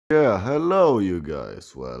Yeah, hello you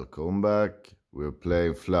guys, welcome back. We're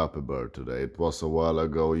playing Flappy Bird today. It was a while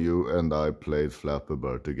ago you and I played Flappy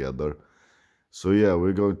Bird together. So yeah,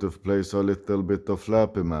 we're going to play a little bit of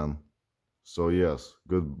Flappy Man. So yes,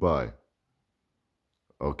 goodbye.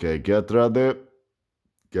 Okay, get ready,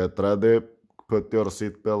 put your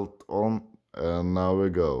seatbelt on, and now we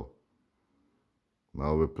go.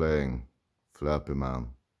 Now we're playing Flappy Man.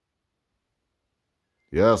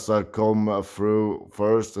 Yes, I come through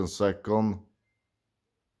first and second.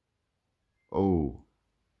 Oh,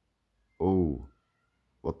 oh.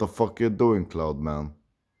 What the fuck you doing, Cloud Man?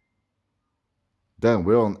 Damn,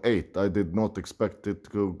 we're on 8. I did not expect it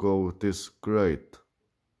to go this great.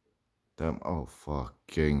 Damn, oh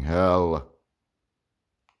fucking hell.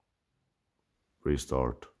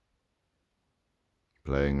 Restart.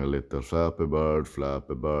 Playing a little Flappy Bird,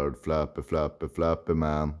 Flappy Bird, Flappy, Flappy, Flappy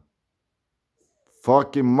Man.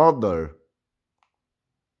 Fucking mother!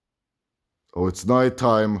 Oh, it's night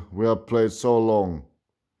time. We have played so long.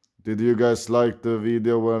 Did you guys like the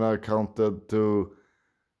video when I counted to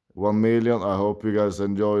 1 million? I hope you guys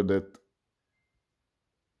enjoyed it.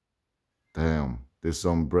 Damn, this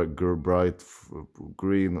some bright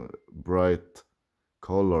green, bright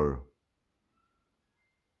color.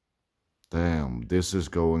 Damn, this is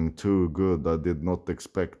going too good. I did not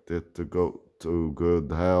expect it to go too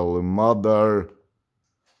good. Hell, mother.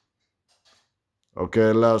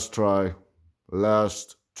 Okay, last try.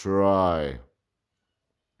 Last try.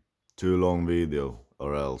 Too long video,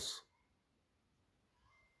 or else.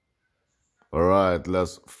 Alright,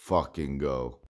 let's fucking go.